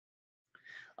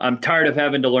I'm tired of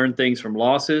having to learn things from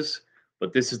losses,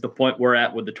 but this is the point we're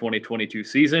at with the 2022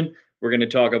 season. We're going to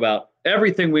talk about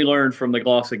everything we learned from the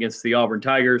loss against the Auburn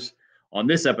Tigers on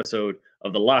this episode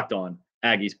of the Locked On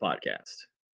Aggies podcast.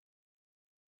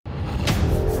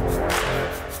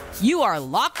 You are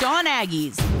Locked On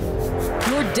Aggies,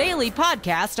 your daily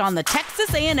podcast on the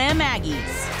Texas A&M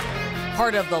Aggies,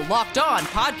 part of the Locked On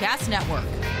Podcast Network,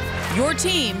 your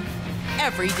team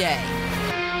every day.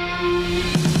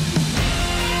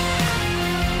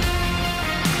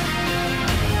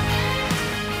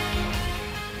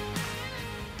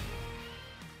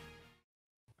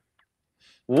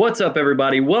 What's up,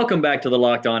 everybody? Welcome back to the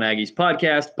Locked On Aggies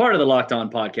podcast, part of the Locked On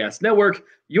Podcast Network,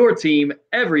 your team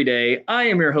every day. I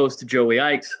am your host, Joey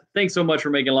Ikes. Thanks so much for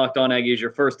making Locked On Aggies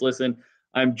your first listen.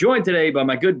 I'm joined today by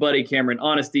my good buddy, Cameron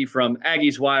Honesty from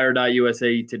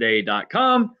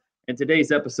AggiesWire.usatoday.com. And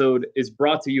today's episode is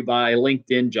brought to you by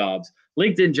LinkedIn Jobs.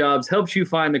 LinkedIn Jobs helps you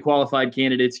find the qualified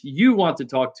candidates you want to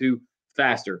talk to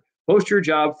faster. Post your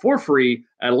job for free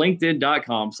at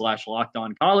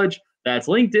linkedin.com/lockedoncollege. That's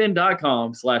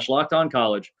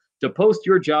linkedin.com/lockedoncollege to post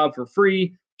your job for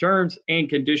free. Terms and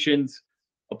conditions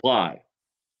apply.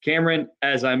 Cameron,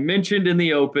 as I mentioned in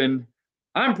the open,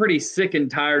 I'm pretty sick and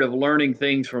tired of learning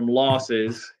things from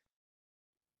losses.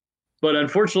 But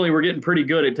unfortunately, we're getting pretty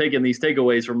good at taking these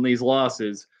takeaways from these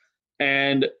losses.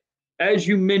 And as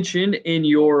you mentioned in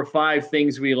your 5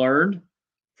 things we learned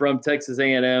from Texas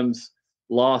A&M's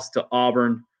loss to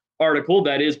Auburn article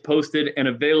that is posted and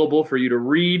available for you to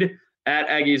read at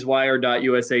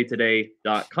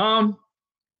AggiesWire.usatoday.com.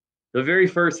 The very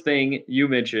first thing you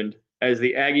mentioned, as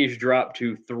the Aggies dropped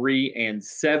to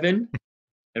 3-7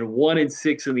 and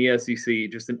 1-6 in the SEC,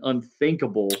 just an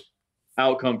unthinkable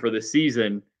outcome for the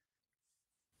season.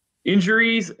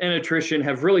 Injuries and attrition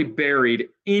have really buried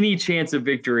any chance of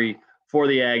victory for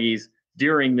the Aggies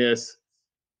during this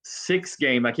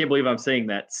 6-game, I can't believe I'm saying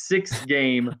that,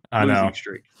 6-game losing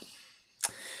streak.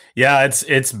 Yeah,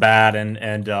 it's bad,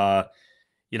 and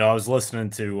you know, I was listening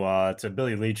to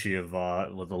Billy Leachy of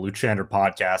the Luchander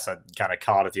podcast. I kind of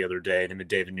caught it the other day, and him and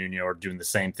David Nuno are doing the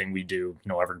same thing we do, you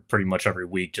know, pretty much every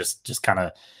week, just kind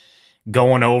of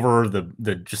going over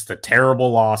the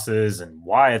terrible losses and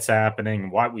why it's happening,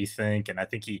 and what we think. And I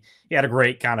think he had a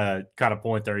great kind of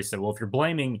point there. He said, well, if you're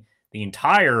blaming the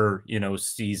entire, you know,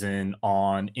 season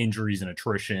on injuries and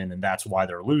attrition, and that's why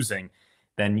they're losing,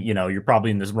 then, you know, you're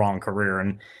probably in this wrong career.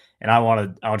 And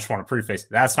I just want to preface,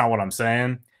 that's not what I'm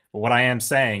saying. But what I am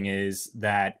saying is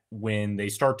that when they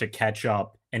start to catch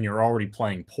up and you're already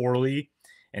playing poorly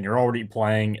and you're already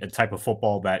playing a type of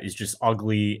football that is just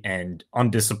ugly and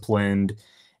undisciplined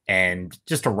and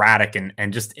just erratic,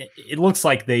 and just it looks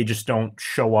like they just don't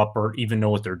show up or even know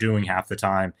what they're doing half the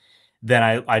time, then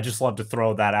I just love to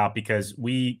throw that out, because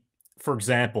for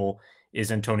example,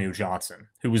 is Antonio Johnson,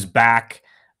 who was back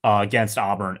against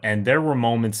Auburn. And there were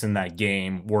moments in that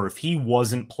game where if he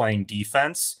wasn't playing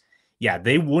defense, yeah,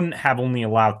 they wouldn't have only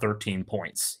allowed 13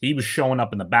 points. He was showing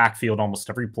up in the backfield almost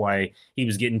every play. He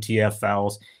was getting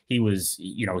TFLs. He was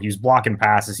blocking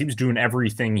passes. He was doing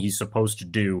everything he's supposed to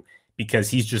do, because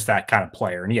he's just that kind of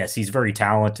player. And yes, he's very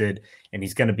talented, and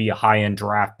he's going to be a high-end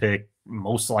draft pick,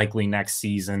 most likely next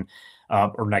season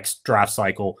or next draft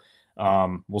cycle.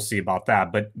 We'll see about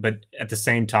that. But at the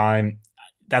same time,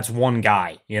 that's one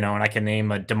guy, you know, and I can name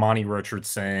a Damani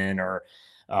Richardson or,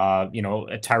 you know,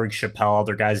 a Tyreek Chappelle,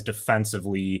 other guys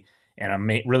defensively. And I'm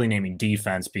really naming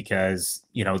defense because,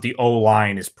 you know, the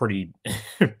O-line is pretty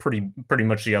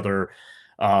much the other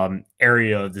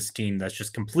area of this team that's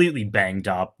just completely banged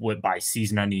up by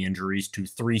season-ending injuries to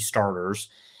 3 starters.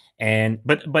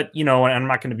 But you know, and I'm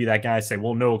not going to be that guy to say,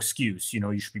 well, no excuse, you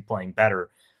know, you should be playing better.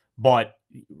 But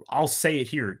I'll say it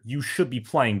here, you should be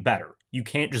playing better. You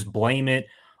can't just blame it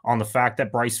on the fact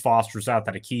that Bryce Foster's out,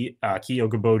 that Aki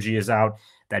Ogunboji is out,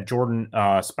 that Jordan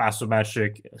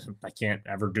Spasomagic, I can't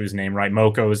ever do his name right,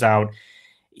 Moko is out.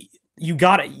 You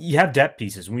have depth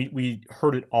pieces. We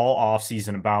heard it all off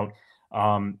season about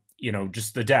you know,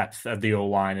 just the depth of the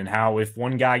O-line and how if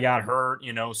one guy got hurt,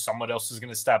 you know, someone else is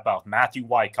going to step out. Matthew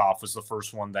Wyckoff was the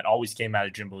first one that always came out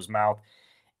of Jimbo's mouth,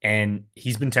 and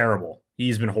he's been terrible.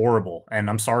 He's been horrible, and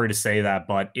I'm sorry to say that,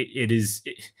 but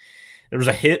there was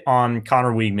a hit on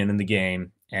Conner Weigman in the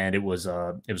game, and it was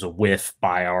a whiff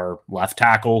by our left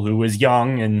tackle, who is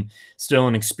young and still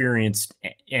inexperienced.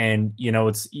 And you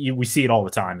know, we see it all the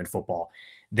time in football.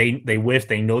 They whiff,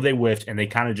 they know they whiffed, and they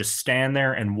kind of just stand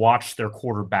there and watch their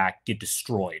quarterback get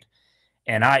destroyed.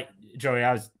 And Joey,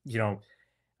 I was, you know,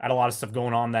 I had a lot of stuff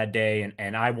going on that day,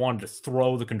 and I wanted to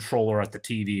throw the controller at the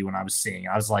TV when I was seeing.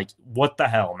 I was like, what the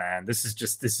hell, man? This is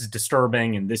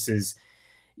disturbing, and this is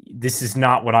this is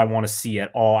not what I want to see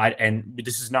at all. And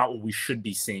this is not what we should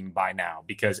be seeing by now,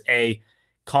 because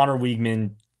Conner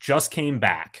Weigman just came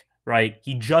back, right?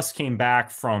 He just came back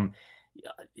from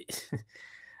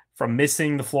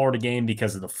missing the Florida game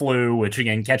because of the flu, which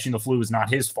again, catching the flu is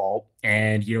not his fault.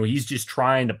 And, he's just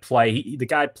trying to play. The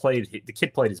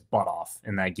kid played his butt off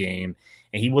in that game,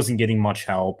 and he wasn't getting much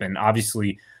help. And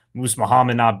obviously Moose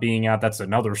Muhammad not being out, that's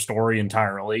another story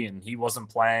entirely. And he wasn't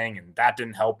playing, and that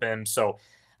didn't help him. So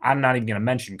I'm not even going to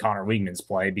mention Conner Weigman's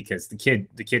play, because the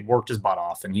kid worked his butt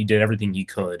off and he did everything he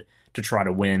could to try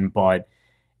to win. But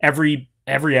every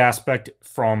aspect,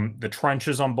 from the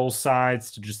trenches on both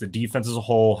sides to just the defense as a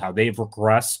whole, how they've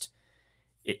regressed,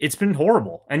 it's been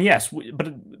horrible. And yes, but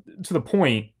to the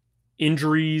point,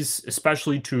 injuries,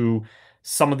 especially to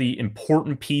some of the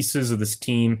important pieces of this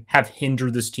team, have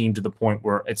hindered this team to the point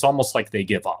where it's almost like they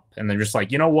give up. And they're just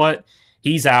like, you know what?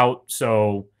 He's out,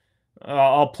 so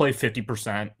I'll play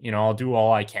 50%, I'll do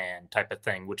all I can type of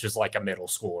thing, which is like a middle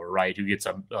schooler, right? Who gets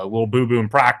a little boo-boo in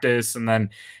practice and then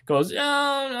goes,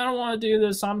 I don't want to do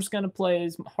this. I'm just going to play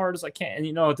as hard as I can.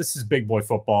 And this is big boy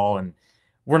football, and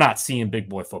we're not seeing big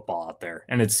boy football out there.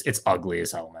 And it's ugly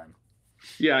as hell, man.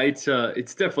 Yeah, it's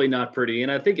definitely not pretty.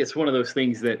 And I think it's one of those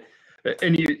things that,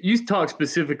 and you talk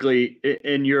specifically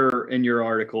in your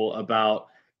article about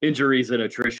injuries and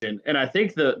attrition. And I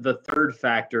think the third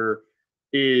factor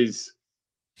is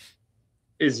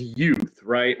youth,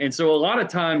 right? And so a lot of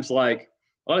times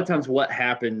what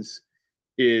happens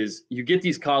is you get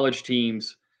these college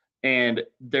teams and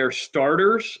their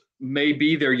starters may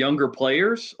be their younger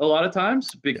players a lot of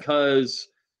times, because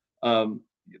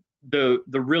the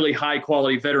really high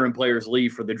quality veteran players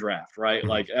leave for the draft, right? Mm-hmm.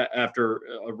 Like after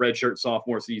a redshirt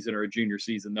sophomore season or a junior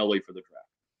season, they'll leave for the draft.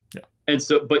 Yeah. And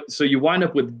so you wind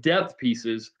up with depth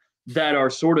pieces that are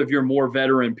sort of your more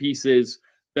veteran pieces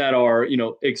that are,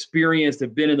 experienced,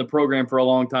 have been in the program for a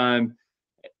long time.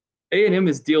 A&M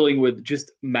is dealing with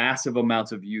just massive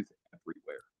amounts of youth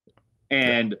everywhere.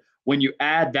 And when you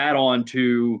add that on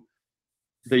to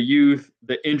the youth,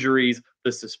 the injuries,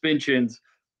 the suspensions,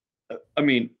 I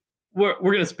mean, we're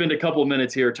going to spend a couple of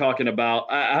minutes here talking about,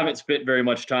 I haven't spent very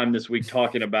much time this week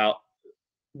talking about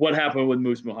what happened with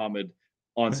Moose Muhammad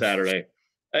on Saturday.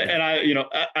 And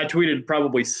I tweeted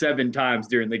probably 7 times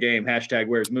during the game,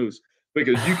 #Where's Moose,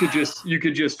 because you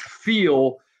could just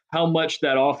feel how much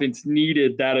that offense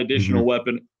needed that additional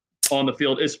weapon on the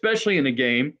field, especially in a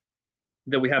game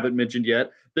that we haven't mentioned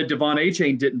yet, that Devon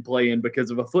Achane didn't play in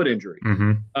because of a foot injury.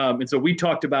 And so we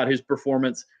talked about his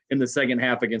performance in the second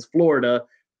half against Florida,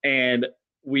 and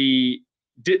we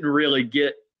didn't really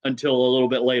get until a little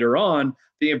bit later on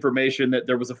the information that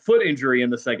there was a foot injury in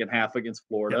the second half against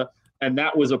Florida. Yep. And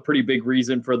that was a pretty big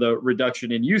reason for the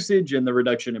reduction in usage and the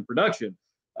reduction in production.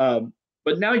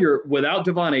 But now you're without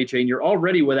Devon Achane. You're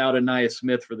already without Anaya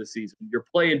Smith for the season. You're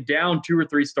playing down 2 or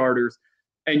 3 starters,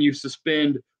 and you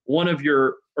suspend one of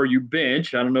your, or you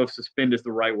bench, I don't know if suspend is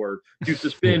the right word. You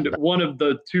suspend one of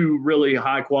the 2 really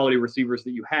high-quality receivers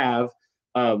that you have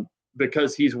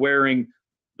because he's wearing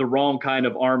the wrong kind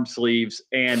of arm sleeves.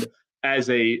 And as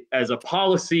a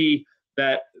policy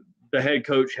that the head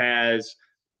coach has,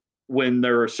 when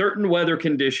there are certain weather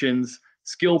conditions,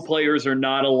 skilled players are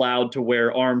not allowed to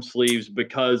wear arm sleeves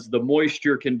because the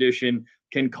moisture condition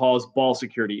can cause ball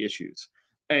security issues.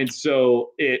 And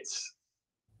so it's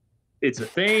a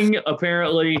thing,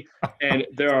 apparently. And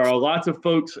there are lots of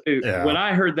folks. When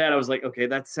I heard that, I was like, okay,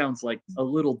 that sounds like a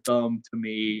little dumb to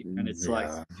me. And it's like,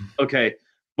 okay,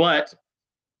 but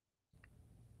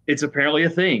it's apparently a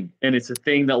thing. And it's a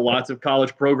thing that lots of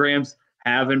college programs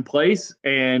have in place.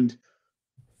 And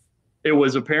it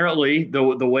was apparently, the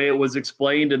way it was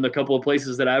explained in the couple of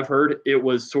places that I've heard, it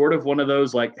was sort of one of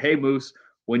those like, hey, Moose,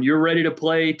 when you're ready to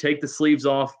play, take the sleeves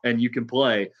off and you can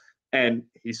play. And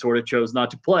he sort of chose not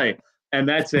to play. And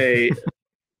it's a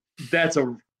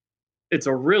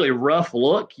really rough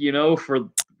look, for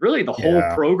really the whole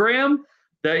program,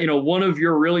 that, one of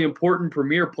your really important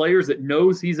premier players that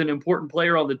knows he's an important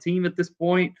player on the team at this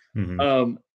point,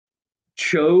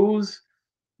 chose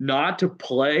not to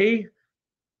play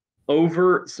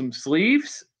over some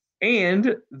sleeves,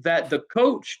 and that the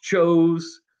coach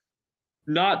chose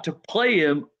not to play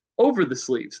him over the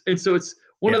sleeves. And so it's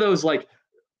one of those, like,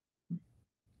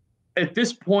 at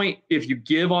this point, if you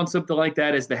give on something like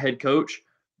that as the head coach,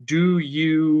 do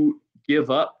you give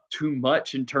up too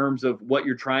much in terms of what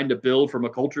you're trying to build from a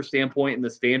culture standpoint and the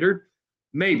standard?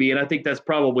 Maybe, and I think that's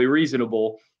probably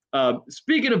reasonable.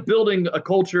 Speaking of building a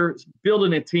culture,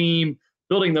 building a team,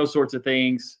 building those sorts of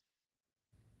things,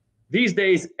 these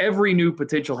days, every new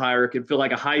potential hire can feel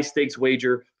like a high-stakes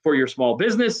wager for your small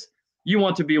business. you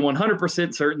want to be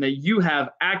 100% certain that you have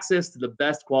access to the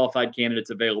best qualified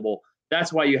candidates available.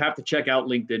 That's why you have to check out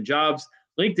LinkedIn Jobs.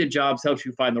 LinkedIn Jobs helps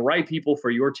you find the right people for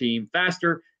your team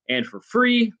faster and for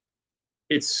free.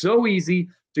 It's so easy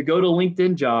to go to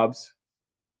LinkedIn Jobs,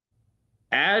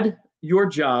 add your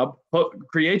job,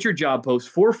 create your job post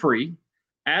for free,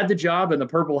 add the job and the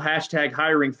purple hashtag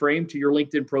hiring frame to your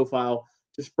LinkedIn profile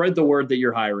to spread the word that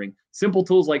you're hiring. Simple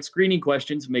tools like screening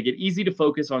questions make it easy to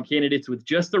focus on candidates with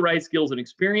just the right skills and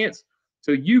experience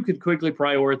so you could quickly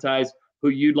prioritize who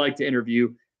you'd like to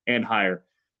interview and hire.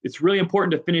 It's really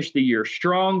important to finish the year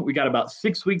strong. We got about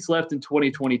 6 weeks left in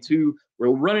 2022. We're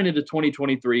running into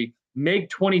 2023. Make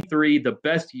 23 the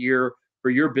best year for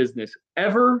your business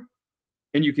ever.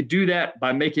 And you could do that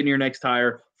by making your next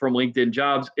hire from LinkedIn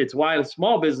Jobs. It's why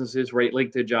small businesses rate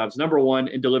LinkedIn Jobs #1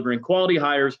 in delivering quality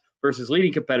hires versus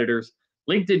leading competitors.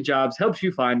 LinkedIn Jobs helps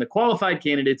you find the qualified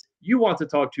candidates you want to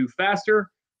talk to faster.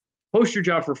 Post your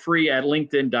job for free at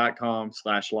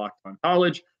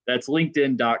linkedin.com/lockedoncollege. That's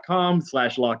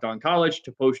linkedin.com/lockedoncollege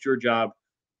to post your job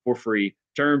for free.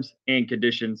 Terms and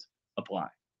conditions apply.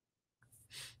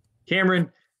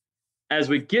 Cameron, as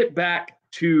we get back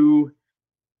to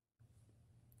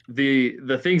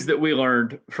the things that we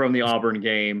learned from the Auburn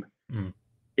game,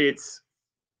 it's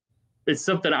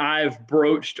something I've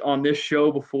broached on this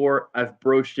show before. I've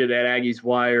broached it at Aggies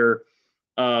Wire.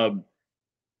 I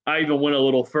even went a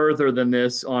little further than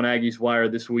this on Aggies Wire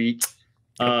this week.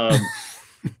 And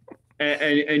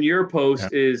your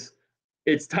post is,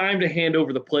 it's time to hand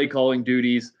over the play calling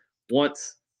duties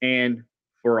once and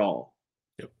for all.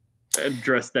 Yep.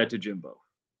 Address that to Jimbo.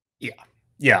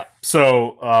 Yeah.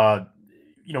 So,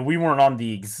 we weren't on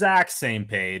the exact same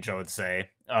page, I would say,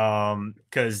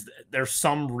 because there's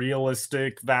some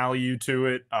realistic value to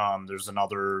it. There's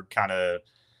another kind of,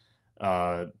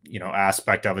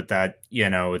 aspect of it that,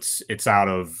 it's out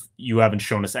of, you haven't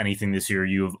shown us anything this year.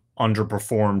 You have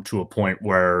underperformed to a point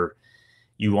where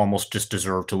you almost just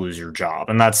deserve to lose your job.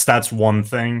 And that's one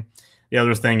thing. The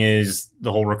other thing is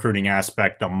the whole recruiting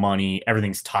aspect, the money,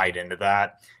 everything's tied into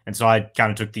that. And so I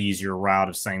kind of took the easier route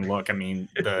of saying, look, I mean,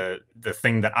 the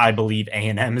thing that I believe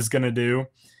A&M is going to do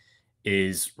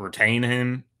is retain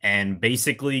him and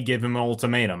basically give him an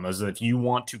ultimatum, as if you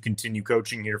want to continue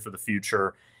coaching here for the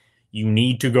future, you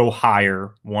need to go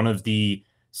hire one of the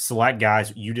select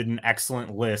guys. You did an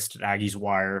excellent list at Aggies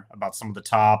Wire about some of the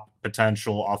top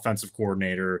potential offensive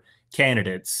coordinator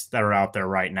candidates that are out there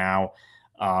right now.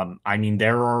 I mean,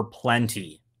 there are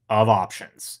plenty of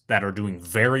options that are doing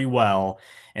very well.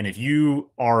 And if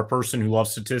you are a person who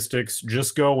loves statistics,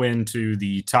 just go into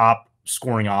the top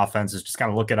scoring offenses, just kind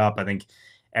of look it up. I think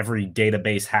every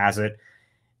database has it.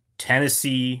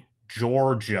 Tennessee,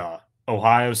 Georgia,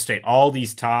 Ohio State, all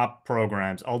these top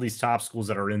programs, all these top schools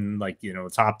that are in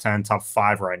top 10, top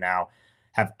 5 right now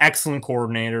have excellent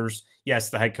coordinators. Yes,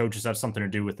 the head coaches have something to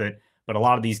do with it, but a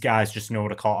lot of these guys just know what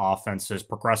to call offenses,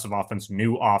 progressive offense,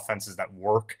 new offenses that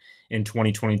work in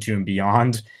 2022 and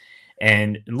beyond.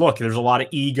 And look, there's a lot of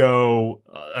ego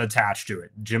attached to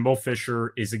it. Jimbo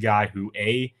Fisher is a guy who,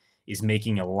 is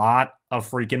making a lot of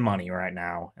freaking money right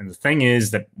now. And the thing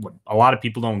is that what a lot of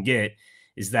people don't get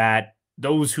is that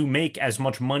those who make as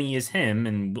much money as him,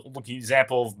 and look at the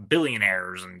example of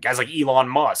billionaires and guys like Elon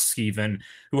Musk even,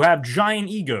 who have giant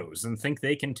egos and think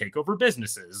they can take over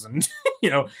businesses and,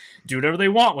 do whatever they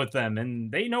want with them.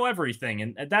 And they know everything.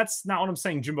 And that's not what I'm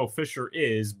saying Jimbo Fisher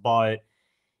is, but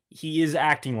he is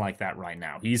acting like that right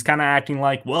now. He's kind of acting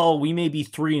like, well, we may be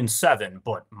 3-7,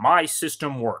 but my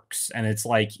system works. And it's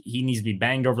like he needs to be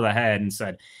banged over the head and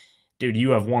said, dude, you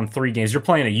have won 3 games. You're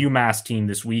playing a UMass team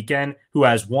this weekend who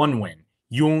has 1 win.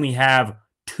 You only have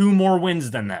 2 more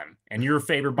wins than them. And you're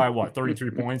favored by what,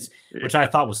 33 points, which I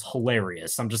thought was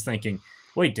hilarious. I'm just thinking,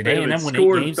 wait, did A&M win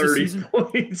 8 games this season?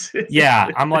 Points. Yeah,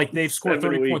 I'm like, they've scored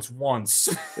 30 points once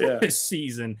this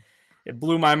season. It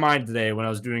blew my mind today when I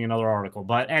was doing another article.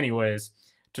 But anyways,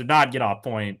 to not get off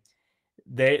point,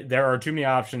 there are too many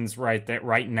options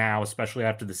right now, especially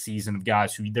after the season, of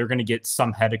guys who they're going to get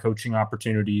some head of coaching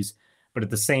opportunities. But at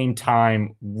the same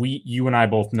time, you and I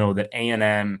both know that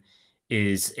A&M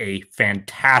is a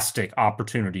fantastic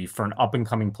opportunity for an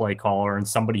up-and-coming play caller and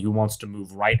somebody who wants to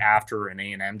move right after an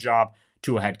A&M job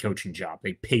to a head coaching job.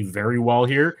 They pay very well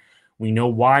here. We know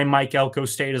why Mike Elko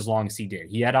stayed as long as he did.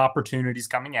 He had opportunities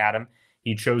coming at him.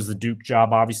 He chose the Duke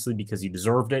job, obviously, because he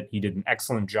deserved it. He did an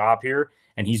excellent job here,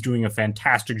 and he's doing a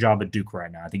fantastic job at Duke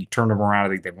right now. I think he turned them around. I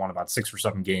think they've won about 6 or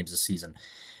 7 games this season.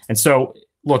 And so,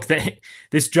 look,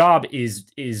 this job is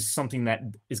something that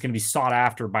is going to be sought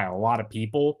after by a lot of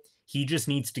people. He just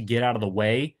needs to get out of the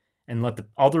way and let the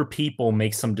other people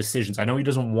make some decisions. I know he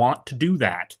doesn't want to do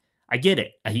that. I get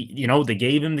it. They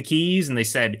gave him the keys and they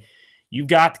said, you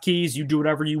got the keys, you do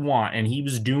whatever you want. And he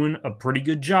was doing a pretty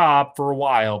good job for a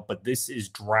while, but this is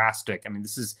drastic. I mean,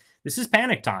 this is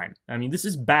panic time. I mean, this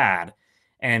is bad.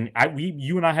 And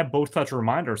you and I have both had to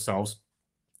remind ourselves,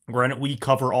 granted, we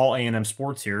cover all A&M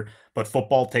sports here, but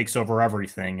football takes over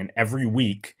everything. And every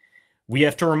week we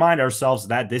have to remind ourselves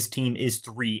that this team is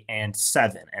 3-7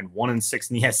 and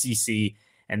 1-6 in the SEC.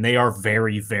 And they are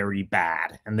very, very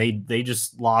bad. And they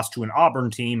just lost to an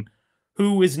Auburn team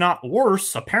who is not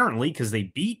worse, apparently, because they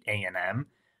beat A&M,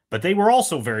 but they were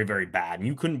also very, very bad. And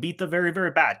you couldn't beat the very,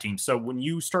 very bad team. So when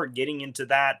you start getting into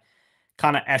that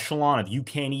kind of echelon of you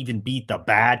can't even beat the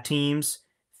bad teams,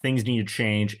 things need to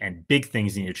change, and big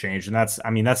things need to change. And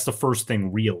that's the first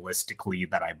thing realistically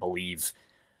that I believe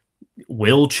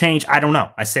will change. I don't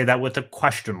know. I say that with a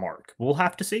question mark. We'll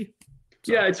have to see.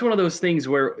 So. Yeah, it's one of those things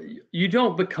where you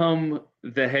don't become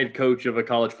the head coach of a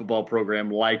college football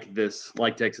program like this,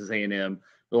 like Texas A&M,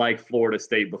 like Florida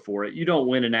State before it. You don't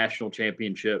win a national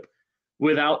championship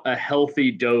without a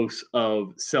healthy dose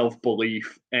of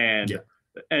self-belief and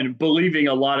believing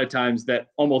a lot of times that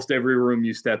almost every room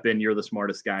you step in, you're the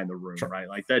smartest guy in the room, right?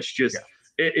 Like that's just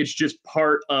it's just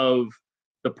part of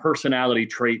the personality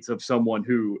traits of someone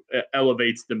who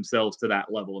elevates themselves to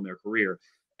that level in their career.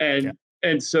 And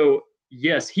so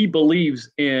yes, he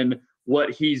believes in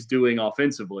what he's doing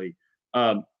offensively.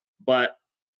 But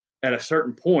at a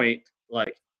certain point,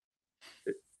 like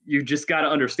you just got to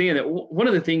understand that one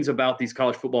of the things about these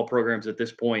college football programs at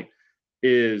this point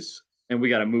is, and we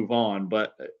got to move on,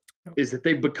 but is that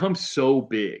they've become so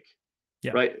big,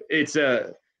 right?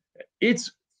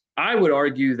 I would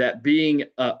argue that being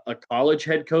a college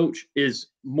head coach is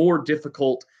more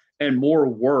difficult and more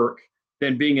work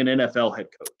than being an NFL head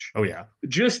coach. Oh yeah.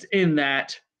 Just in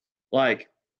that, like,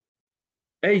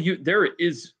 hey, there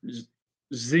is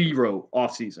zero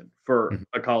offseason for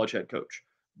a college head coach.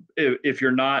 If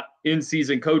you're not in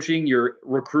season coaching, you're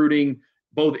recruiting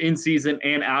both in season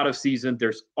and out of season.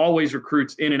 There's always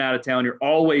recruits in and out of town. You're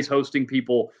always hosting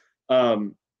people.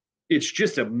 It's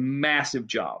just a massive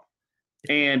job.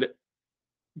 And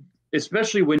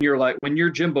especially when you're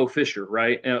Jimbo Fisher,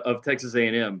 right, of Texas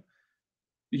A&M,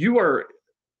 you're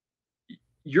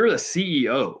the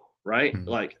CEO, right? Mm-hmm.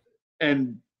 Like,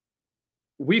 and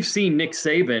we've seen Nick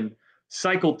Saban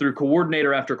cycle through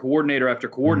coordinator after coordinator after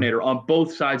coordinator on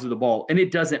both sides of the ball. And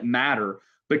it doesn't matter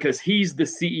because he's the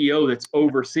CEO that's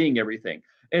overseeing everything.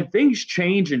 And things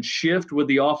change and shift with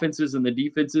the offenses and the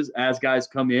defenses as guys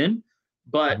come in.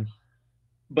 But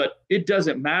it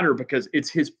doesn't matter because it's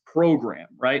his program,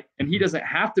 right? And he doesn't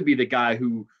have to be the guy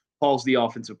who calls the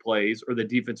offensive plays or the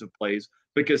defensive plays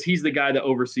because he's the guy that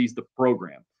oversees the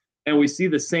program. And we see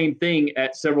the same thing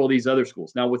at several of these other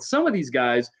schools. Now, with some of these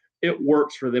guys, it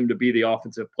works for them to be the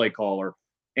offensive play caller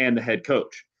and the head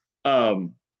coach.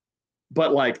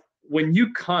 But like when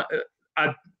you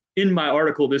in my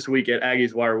article this week at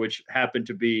Aggies Wire, which happened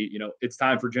to be, it's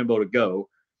time for Jimbo to go,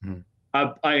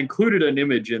 I included an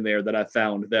image in there that I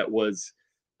found that was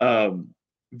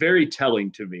very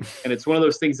telling to me. And it's one of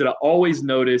those things that I always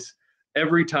notice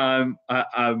every time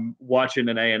I'm watching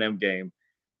an A&M game.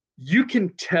 You can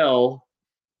tell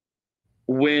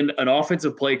when an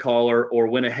offensive play caller or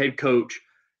when a head coach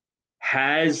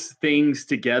has things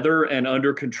together and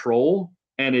under control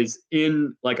and is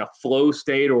in like a flow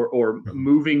state or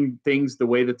moving things the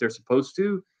way that they're supposed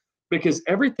to, because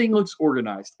everything looks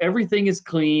organized. Everything is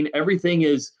clean. Everything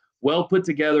is well put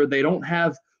together. They don't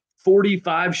have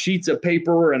 45 sheets of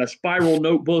paper and a spiral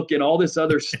notebook and all this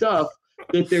other stuff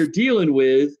that they're dealing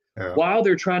with while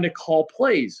they're trying to call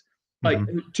plays. Like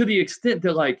to the extent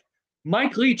that like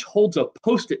Mike Leach holds a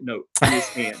Post-it note in his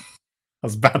hand. I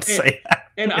was about to say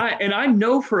that. And I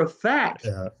know for a fact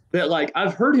that like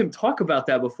I've heard him talk about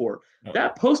that before.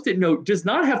 That Post-it note does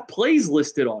not have plays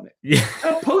listed on it. Yeah.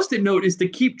 That Post-it note is to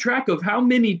keep track of how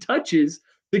many touches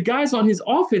the guys on his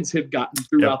offense have gotten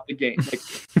throughout the game. Like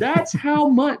that's how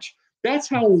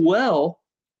well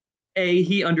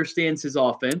he understands his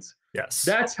offense. Yes.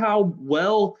 That's how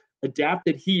well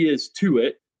adapted he is to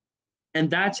it. And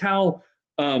that's how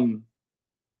and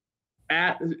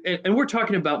we're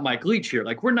talking about Mike Leach here.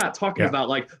 Like we're not talking about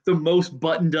like the most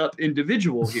buttoned up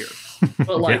individual here.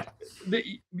 But like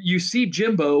you see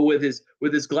Jimbo with his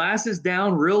glasses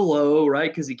down real low, right?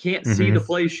 Because he can't see the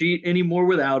play sheet anymore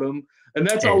without them. And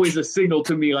that's always a signal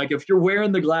to me. Like if you're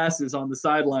wearing the glasses on the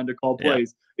sideline to call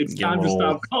plays, it's time to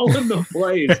stop calling the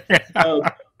plays.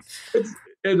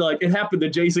 And like it happened to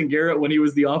Jason Garrett when he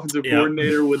was the offensive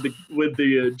coordinator with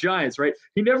the Giants, right?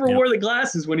 He never wore the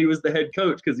glasses when he was the head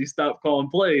coach because he stopped calling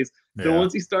plays. So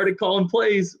once he started calling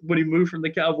plays when he moved from the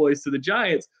Cowboys to the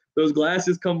Giants, those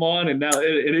glasses come on, and now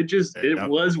it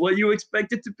was what you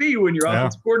expect it to be when your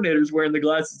offensive coordinator is wearing the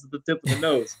glasses at the tip of the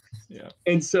nose.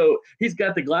 And so he's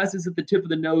got the glasses at the tip of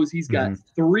the nose. He's got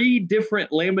 3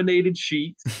 different laminated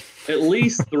sheets, at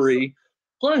least 3.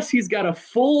 Plus, he's got a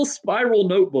full spiral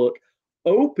notebook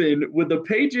open with the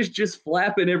pages just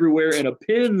flapping everywhere and a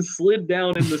pen slid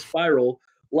down in the spiral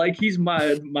like he's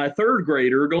my 3rd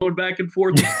grader going back and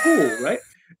forth to school, right?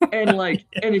 And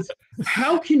and it's,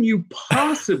 how can you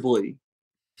possibly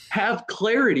have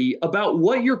clarity about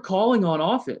what you're calling on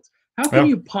offense? How can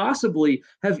you possibly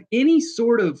have any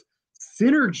sort of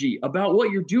synergy about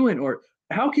what you're doing? Or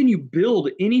how can you build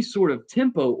any sort of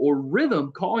tempo or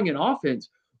rhythm calling an offense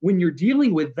when you're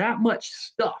dealing with that much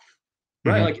stuff,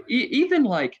 right? Like even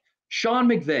like Sean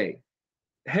McVay,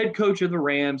 head coach of the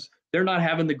Rams, they're not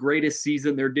having the greatest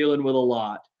season. They're dealing with a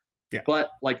lot.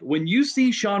 But like when you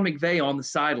see Sean McVay on the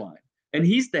sideline and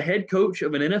he's the head coach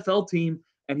of an NFL team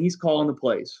and he's calling the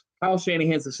plays, Kyle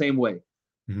Shanahan's the same way.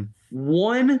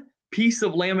 One piece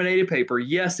of laminated paper.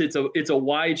 Yes, it's a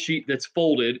wide sheet that's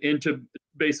folded into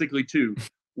basically 2.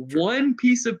 One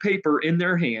piece of paper in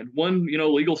their hand, one,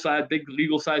 big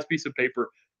legal size piece of paper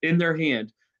in their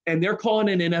hand, and they're calling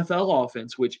an NFL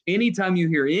offense, which anytime you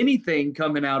hear anything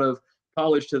coming out of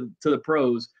college to the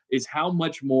pros is how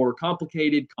much more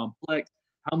complicated, complex,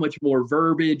 how much more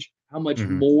verbiage, how much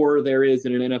more there is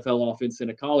in an NFL offense than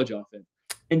a college offense.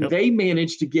 And they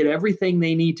manage to get everything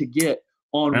they need to get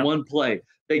on one play.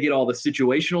 They get all the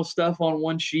situational stuff on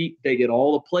one sheet. They get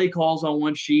all the play calls on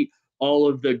one sheet, all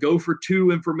of the go for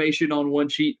 2 information on one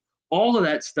sheet, all of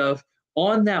that stuff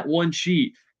on that one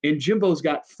sheet. And Jimbo's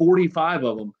got 45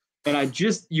 of them. And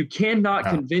you cannot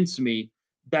convince me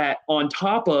that on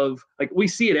top of, like, we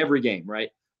see it every game, right?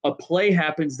 A play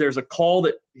happens, there's a call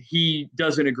that he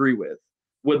doesn't agree with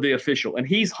the official, and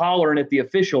he's hollering at the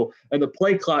official, and the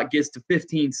play clock gets to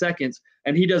 15 seconds,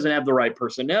 and he doesn't have the right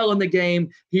personnel in the game.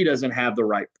 He doesn't have the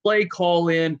right play call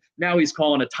in. Now he's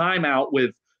calling a timeout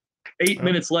with 8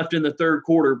 minutes left in the 3rd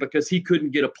quarter because he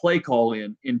couldn't get a play call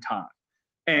in time.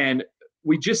 And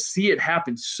we just see it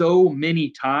happen so many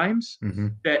times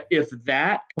that if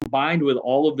that combined with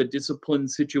all of the discipline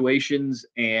situations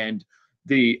and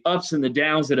the ups and the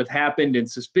downs that have happened and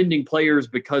suspending players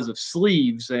because of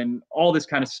sleeves and all this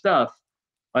kind of stuff,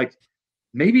 like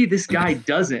maybe this guy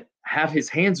doesn't have his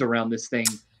hands around this thing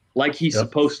like he's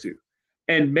supposed to.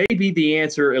 And maybe the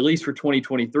answer, at least for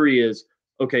 2023, is,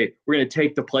 okay, we're going to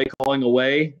take the play calling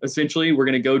away. Essentially, we're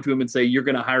going to go to him and say, you're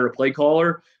going to hire a play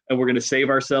caller, and we're going to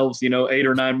save ourselves, $8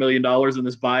 or $9 million in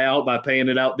this buyout by paying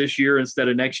it out this year instead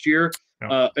of next year,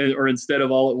 or instead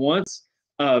of all at once.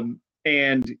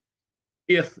 And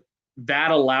if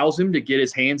that allows him to get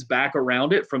his hands back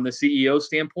around it from the CEO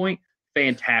standpoint,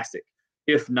 fantastic.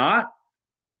 If not,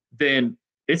 then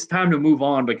it's time to move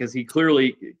on, because he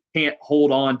clearly can't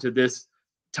hold on to this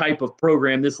type of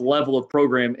program, this level of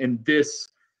program, in this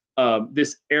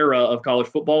era of college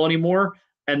football anymore.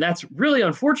 And that's really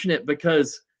unfortunate,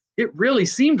 because it really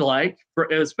seemed like,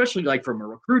 especially like from a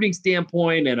recruiting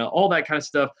standpoint and all that kind of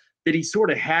stuff, that he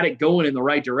sort of had it going in the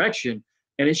right direction.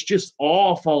 And it's just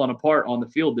all fallen apart on the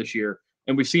field this year.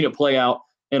 And we've seen it play out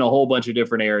in a whole bunch of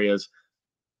different areas.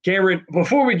 Cameron,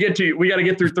 before we got to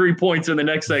get through 3 points in the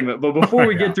next segment. But before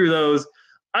we get through those,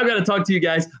 I've got to talk to you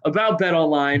guys about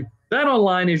BetOnline.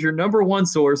 BetOnline is your #1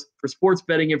 source for sports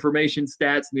betting information,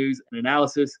 stats, news, and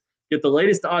analysis. Get the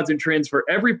latest odds and trends for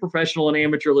every professional and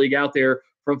amateur league out there,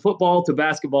 from football to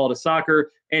basketball to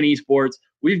soccer and esports.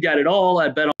 We've got it all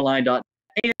at betonline.net.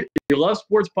 And if you love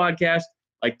sports podcasts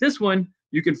like this one,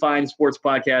 you can find sports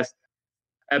podcasts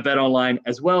at BetOnline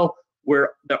as well,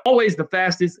 where they're always the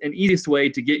fastest and easiest way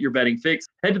to get your betting fix.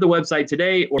 Head to the website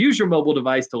today or use your mobile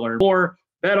device to learn more.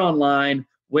 BetOnline,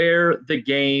 where the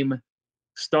game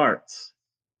starts.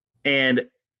 And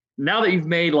now that you've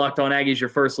made Locked On Aggies your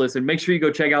first listen, make sure you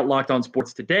go check out Locked On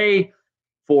Sports today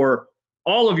for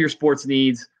all of your sports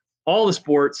needs, all the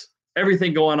sports,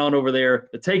 everything going on over there,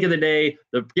 the take of the day,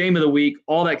 the game of the week,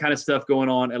 all that kind of stuff going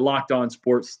on at Locked On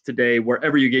Sports today,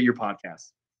 wherever you get your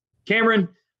podcasts. Cameron,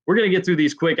 we're going to get through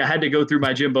these quick. I had to go through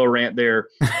my Jimbo rant there,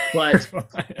 but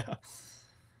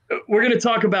we're going to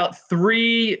talk about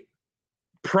 3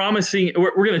 promising.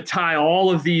 We're going to tie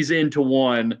all of these into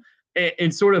one,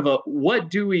 and sort of what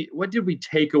did we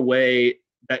take away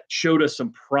that showed us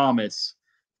some promise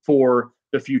for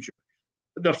the future.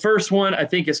 The first one, I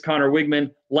think, is Conner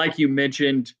Weigman. Like you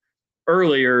mentioned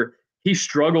earlier, he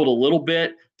struggled a little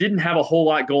bit, didn't have a whole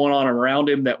lot going on around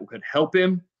him that could help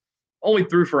him. Only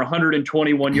threw for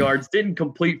 121 yards, didn't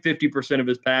complete 50% of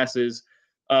his passes,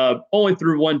 only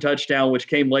threw 1 touchdown, which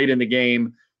came late in the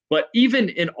game. But even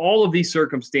in all of these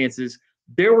circumstances,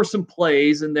 there were some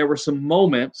plays and there were some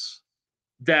moments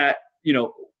that,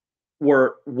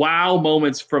 were wow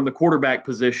moments from the quarterback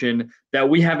position that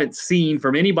we haven't seen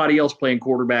from anybody else playing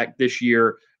quarterback this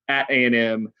year at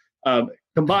A&M.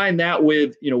 Combine that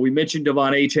with, we mentioned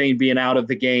Devon Achane being out of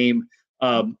the game.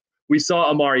 We saw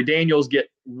Amari Daniels get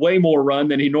way more run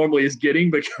than he normally is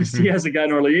getting because he hasn't gotten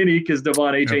hardly any because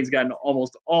Devon Achane's gotten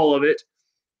almost all of it.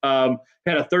 Had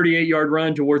a 38-yard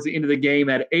run towards the end of the game,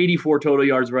 had 84 total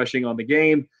yards rushing on the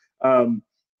game.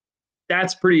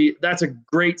 That's a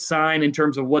great sign in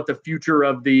terms of what the future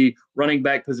of the running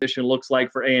back position looks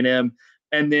like for A&M.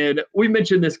 And then we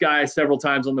mentioned this guy several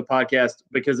times on the podcast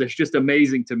because it's just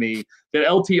amazing to me that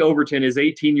LT Overton is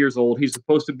 18 years old. He's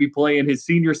supposed to be playing his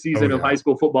senior season of high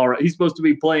school football. He's supposed to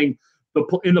be playing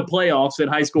in the playoffs in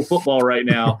high school football right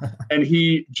now. And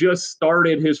he just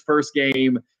started his first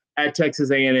game at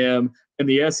Texas A&M in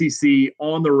the SEC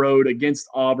on the road against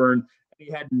Auburn. He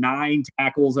had 9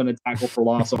 tackles and a tackle for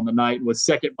loss on the night and was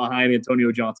second behind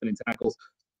Antonio Johnson in tackles.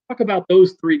 Talk about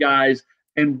those 3 guys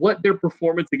and what their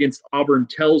performance against Auburn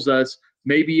tells us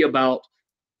maybe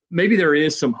there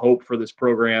is some hope for this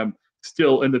program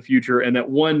still in the future, and that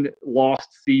one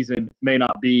lost season may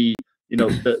not be,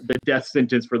 the death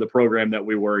sentence for the program that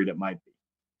we worried it might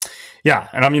be. Yeah,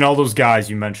 and I mean, all those guys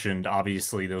you mentioned,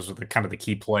 obviously, those are the kind of the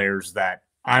key players that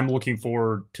I'm looking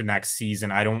forward to next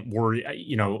season. I don't worry,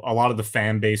 a lot of the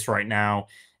fan base right now,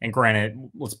 and granted,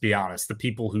 let's be honest, the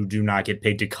people who do not get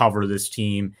paid to cover this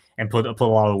team and put a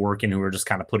lot of work in, who are just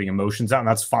kind of putting emotions out, and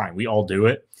that's fine. We all do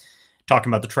it.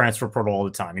 Talking about the transfer portal all the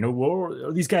time. Well,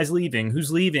 are these guys leaving?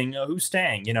 Who's leaving? Who's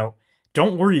staying?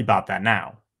 Don't worry about that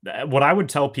now. What I would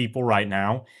tell people right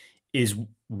now is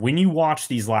when you watch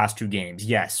these last 2 games,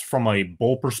 yes, from a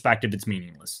bowl perspective, it's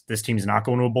meaningless. This team's not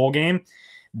going to a bowl game.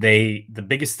 The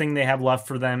biggest thing they have left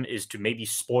for them is to maybe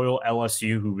spoil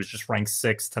LSU, who was just ranked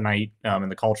 6th tonight in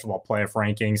the college football playoff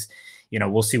rankings.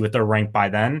 We'll see what they're ranked by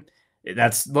then.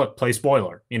 Play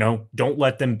spoiler. Don't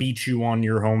let them beat you on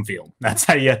your home field. That's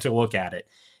how you have to look at it.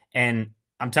 And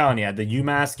I'm telling you, the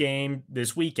UMass game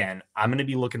this weekend, I'm going to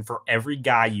be looking for every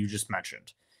guy you just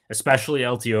mentioned, especially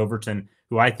LT Overton,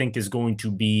 who I think is going to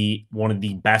be one of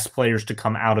the best players to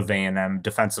come out of A&M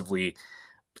defensively.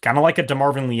 Kind of like a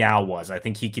DeMarvin Leal was. I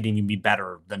think he could even be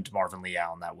better than DeMarvin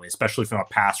Leal in that way, especially from a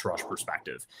pass rush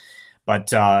perspective.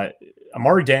 But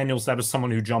Amari Daniels, that was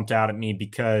someone who jumped out at me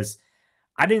because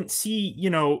I didn't see,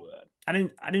 I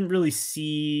didn't really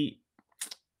see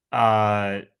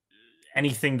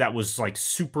anything that was like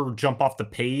super jump off the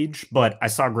page, but I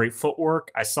saw great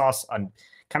footwork. I saw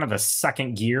kind of a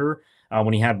second gear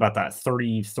when he had about that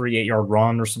 38-yard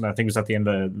run or something. I think it was at the end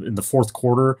in the 4th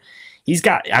quarter. He's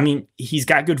got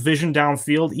good vision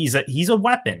downfield. He's a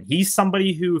weapon. He's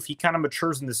somebody who, if he kind of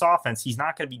matures in this offense, he's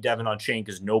not going to be Devin Achane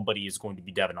because nobody is going to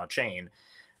be Devin Achane.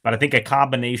 But I think a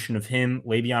combination of him,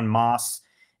 Le'Veon Moss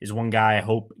is one guy I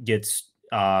hope gets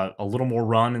a little more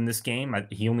run in this game.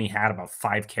 He only had about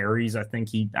 5 carries. I think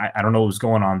I don't know what was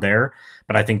going on there,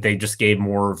 but I think they just gave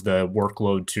more of the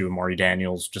workload to Amari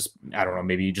Daniels. I don't know,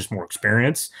 maybe just more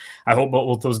experience. I hope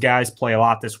both those guys play a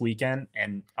lot this weekend,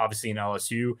 and obviously in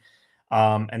LSU.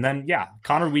 And then,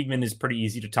 Conner Weigman is pretty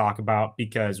easy to talk about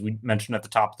because we mentioned at the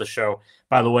top of the show.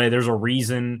 By the way, there's a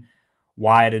reason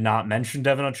why I did not mention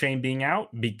Devin Achane being out,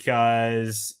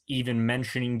 because even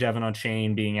mentioning Devin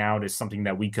Achane being out is something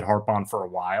that we could harp on for a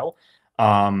while.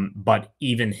 But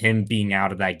even him being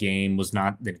out of that game was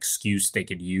not an excuse they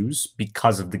could use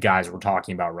because of the guys we're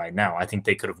talking about right now. I think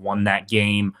they could have won that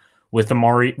game with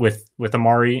Amari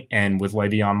and with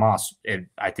Le'Veon Moss.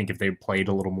 I think if they played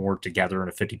a little more together in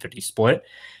a 50-50 split,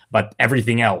 but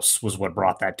everything else was what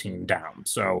brought that team down.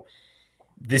 So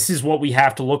this is what we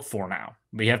have to look for now.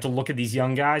 We have to look at these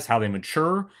young guys, how they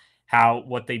mature,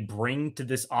 what they bring to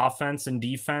this offense and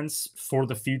defense for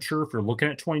the future. If you're looking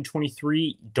at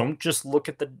 2023, don't just look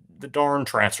at the darn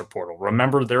transfer portal.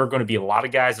 Remember, there are going to be a lot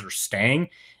of guys that are staying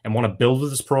and want to build with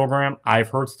this program. I've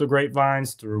heard through the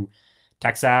grapevines, through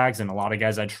Texas Ags, and a lot of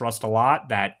guys I trust a lot,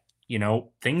 that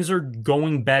things are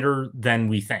going better than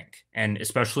we think, and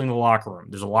especially in the locker room.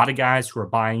 There's a lot of guys who are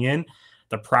buying in.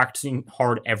 They're practicing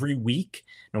hard every week,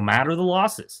 no matter the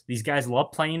losses. These guys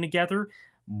love playing together.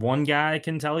 One guy I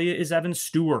can tell you is Evan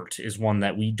Stewart, is one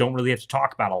that we don't really have to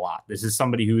talk about a lot. This is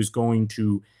somebody who is going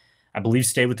to, I believe,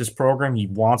 stay with this program. He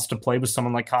wants to play with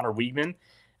someone like Conner Weigman.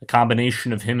 A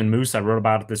combination of him and Moose, I wrote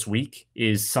about it this week,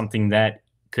 is something that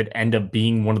could end up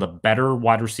being one of the better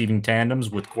wide receiving tandems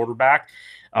with quarterback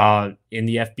in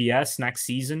the FBS next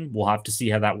season. We'll have to see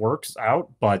how that works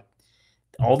out. But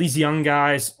all these young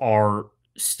guys are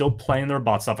still playing their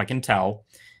butts off. I can tell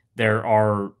there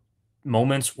are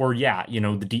moments where, yeah,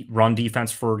 the deep run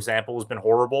defense, for example, has been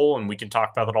horrible, and we can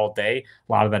talk about that all day.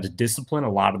 A lot of that is discipline.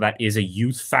 A lot of that is a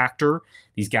youth factor.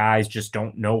 These guys just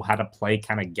don't know how to play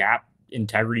kind of gap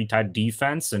integrity type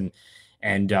defense and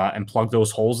plug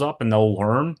those holes up, and they'll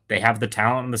learn. They have the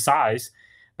talent and the size.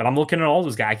 But I'm looking at all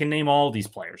those guys. I can name all these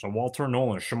players: a Walter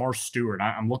Nolan, a Shamar Stewart.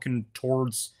 I'm looking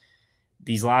towards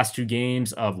these last 2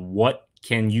 games of what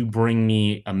can you bring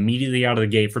me immediately out of the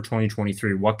gate for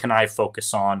 2023? What can I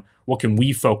focus on? What can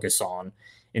we focus on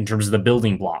in terms of the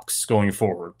building blocks going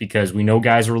forward? Because we know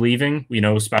guys are leaving. We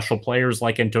know special players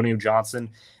like Antonio Johnson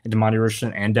and Damani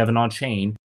Richardson and Devin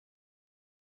Onchain.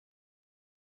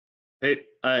 Hey.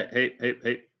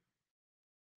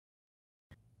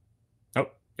 Oh,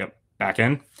 yep, back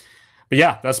in. But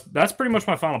yeah, that's pretty much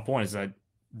my final point, is that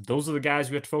those are the guys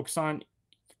we have to focus on.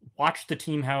 Watch the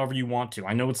team however you want to.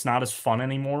 I know it's not as fun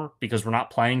anymore because we're not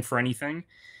playing for anything,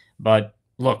 but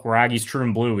look, we're Aggies true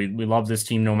and blue. We love this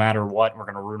team no matter what. We're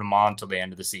going to root them on till the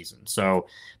end of the season. So,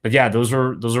 but yeah, those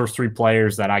are 3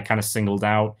 players that I kind of singled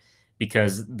out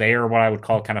because they are what I would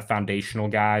call kind of foundational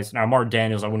guys. Now, Amari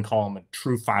Daniels, I wouldn't call him a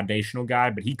true foundational guy,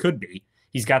 but he could be.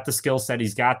 He's got the skill set.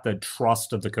 He's got the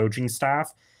trust of the coaching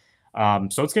staff.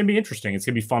 So it's going to be interesting. It's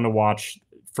going to be fun to watch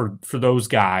for those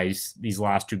guys these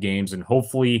last 2 games. And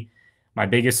hopefully my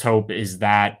biggest hope is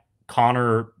that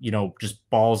Conner, just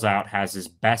balls out, has his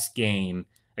best game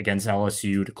against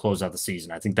LSU to close out the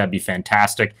season. I think that'd be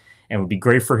fantastic and would be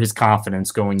great for his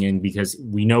confidence going in, because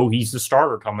we know he's the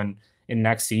starter coming in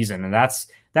next season. And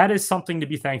that is something to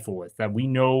be thankful with, that we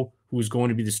know who's going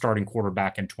to be the starting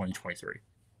quarterback in 2023.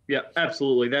 Yeah,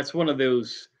 absolutely. That's one of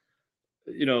those,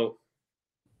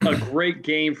 a great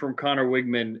game from Conner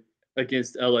Weigman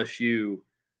against LSU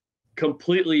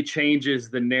completely changes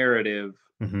the narrative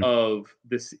of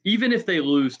this, even if they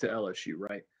lose to LSU,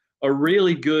 right? A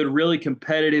really good, really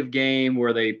competitive game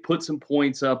where they put some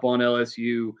points up on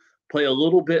LSU, play a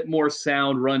little bit more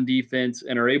sound run defense,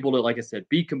 and are able to, like I said,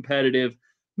 be competitive.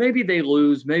 Maybe they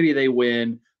lose, maybe they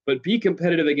win, but be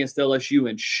competitive against LSU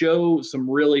and show some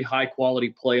really high quality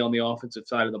play on the offensive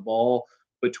side of the ball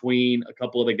between a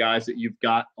couple of the guys that you've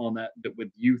got on that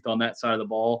with youth on that side of the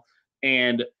ball.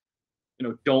 And,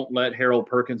 don't let Harold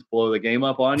Perkins blow the game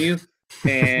up on you.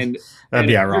 And that'd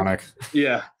be ironic.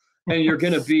 Yeah. And you're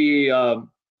going to be,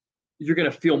 you're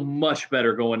going to feel much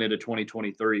better going into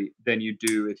 2023 than you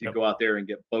do if you go out there and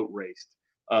get boat raced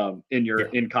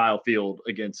in Kyle Field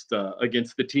against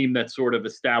the team that's sort of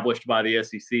established by the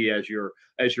SEC as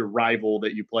your rival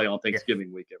that you play on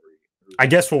Thanksgiving week every year. I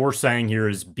guess what we're saying here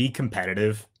is be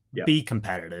competitive. Yeah. Be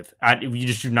competitive. We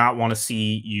just do not want to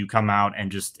see you come out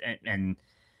and just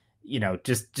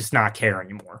not care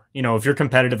anymore. If you're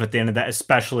competitive at the end of that,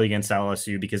 especially against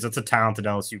LSU, because it's a talented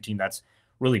LSU team that's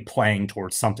really playing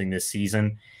towards something this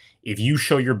season. If you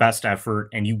show your best effort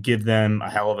and you give them a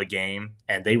hell of a game,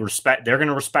 and they're going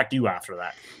to respect you after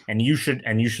that. And you should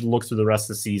look through the rest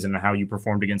of the season and how you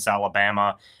performed against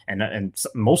Alabama and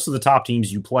most of the top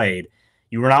teams you played.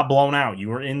 You were not blown out. You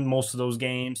were in most of those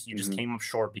games. You just came up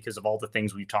short because of all the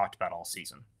things we've talked about all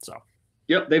season. So,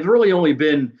 yep, they've really only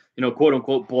been, quote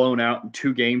unquote, blown out in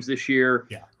 2 games this year.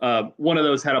 Yeah. One of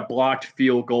those had a blocked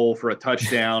field goal for a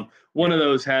touchdown. One of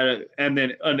those had and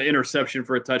then an interception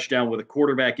for a touchdown with a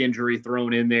quarterback injury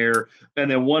thrown in there. And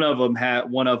then one of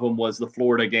them was the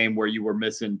Florida game where you were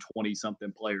missing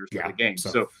 20-something players for the game.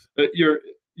 So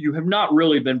you have not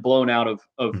really been blown out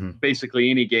of basically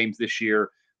any games this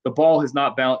year. The ball has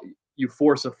not bounced. You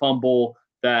force a fumble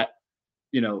that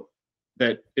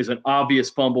is an obvious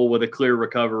fumble with a clear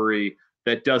recovery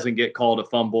that doesn't get called a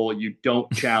fumble. You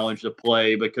don't challenge the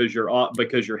play because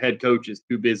your head coach is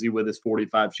too busy with his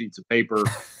 45 sheets of paper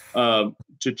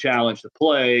to challenge the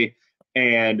play,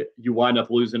 and you wind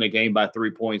up losing a game by 3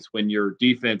 points when your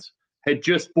defense had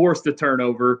just forced a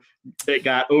turnover that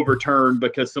got overturned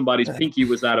because somebody's pinky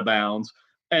was out of bounds.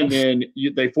 And then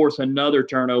they force another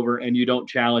turnover and you don't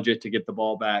challenge it to get the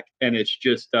ball back. And it's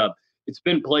just it's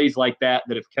been plays like that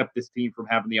have kept this team from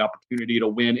having the opportunity to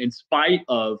win in spite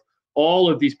of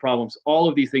all of these problems, all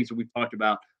of these things that we've talked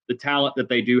about. The talent that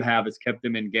they do have has kept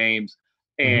them in games.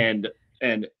 And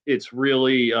it's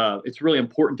really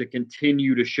important to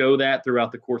continue to show that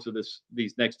throughout the course of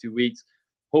these next 2 weeks.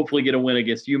 Hopefully get a win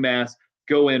against UMass,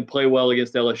 go in, play well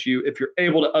against LSU. If you're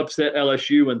able to upset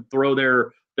LSU and throw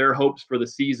their hopes for the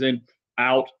season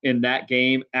out in that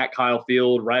game at Kyle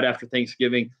Field right after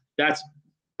Thanksgiving, that's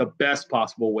the best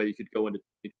possible way you could go into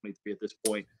 2023 at this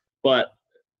point. But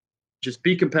just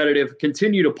be competitive,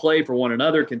 continue to play for one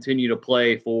another, continue to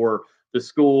play for the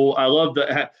school. I love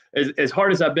as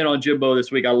hard as I've been on Jimbo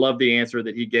this week, I love the answer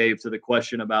that he gave to the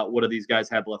question about what do these guys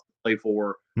have left to play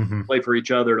for, play for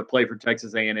each other, to play for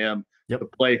Texas A&M, to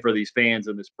play for these fans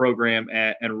in this program,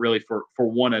 and really for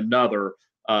one another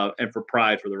and for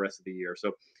pride for the rest of the year.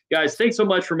 So, guys, thanks so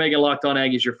much for making Locked On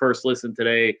Aggies your first listen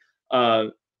today.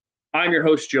 I'm your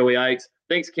host, Joey Ikes.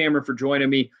 Thanks, Cameron, for joining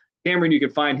me. Cameron, you can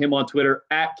find him on Twitter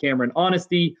at Cameron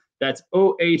Honesty. That's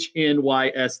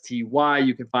OHNYSTY.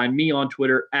 You can find me on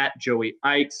Twitter at Joey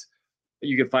Ikes.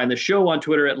 You can find the show on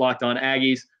Twitter at Locked On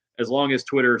Aggies. As long as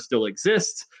Twitter still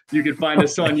exists, you can find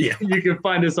us on you can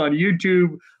find us on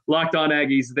YouTube, Locked On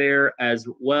Aggies there as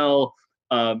well.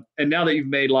 And now that you've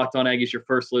made Locked On Aggies your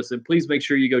first listen, please make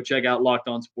sure you go check out Locked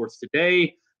On Sports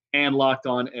Today and Locked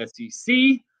On SEC.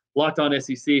 Locked On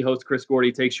SEC host Chris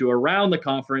Gordy takes you around the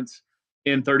conference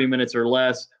in 30 minutes or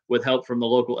less with help from the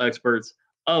local experts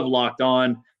of Locked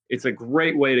On. It's a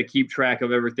great way to keep track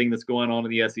of everything that's going on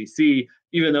in the SEC.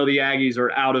 Even though the Aggies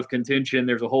are out of contention,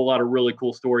 there's a whole lot of really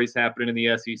cool stories happening in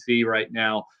the SEC right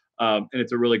now. And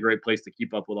it's a really great place to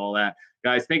keep up with all that.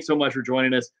 Guys, thanks so much for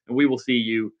joining us, and we will see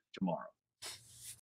you tomorrow.